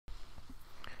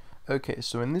Okay,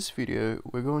 so in this video,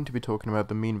 we're going to be talking about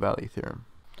the mean value theorem.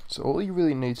 So all you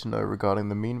really need to know regarding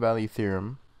the mean value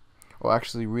theorem, or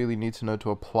actually really need to know to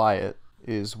apply it,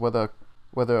 is whether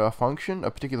a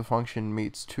particular function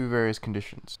meets two various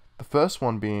conditions. The first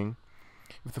one being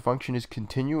if the function is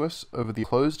continuous over the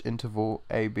closed interval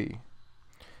AB.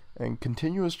 And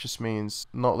continuous just means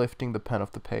not lifting the pen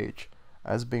off the page,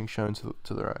 as being shown to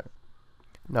the right.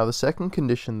 Now the second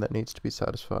condition that needs to be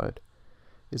satisfied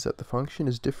is that the function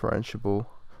is differentiable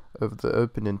over the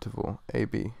open interval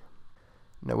AB.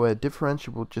 Now where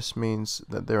differentiable just means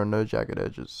that there are no jagged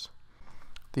edges.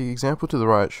 The example to the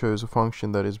right shows a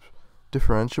function that is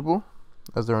differentiable,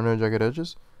 as there are no jagged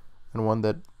edges, and one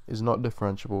that is not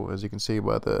differentiable, as you can see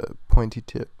by the pointy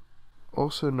tip.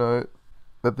 Also note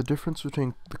that the difference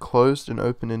between the closed and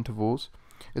open intervals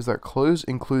is that closed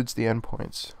includes the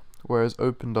endpoints, whereas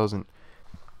open doesn't.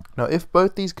 Now if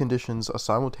both these conditions are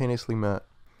simultaneously met,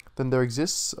 then there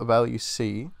exists a value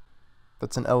c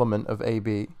that's an element of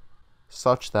AB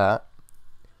such that,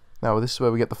 now this is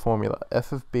where we get the formula,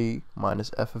 f of b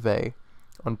minus f of a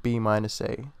on b minus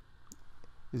a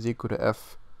is equal to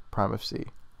f prime of c.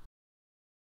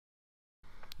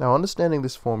 Now understanding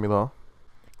this formula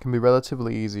can be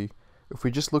relatively easy if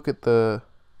we just look at the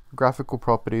graphical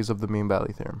properties of the mean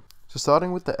value theorem. So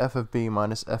starting with the f of b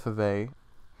minus f of a,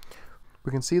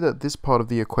 we can see that this part of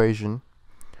the equation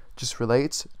just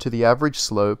relates to the average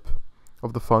slope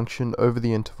of the function over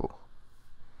the interval.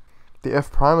 The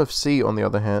f prime of c, on the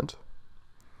other hand,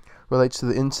 relates to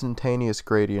the instantaneous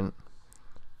gradient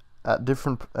at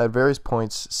various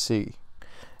points c.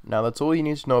 Now that's all you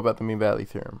need to know about the mean value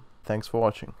theorem. Thanks for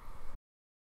watching.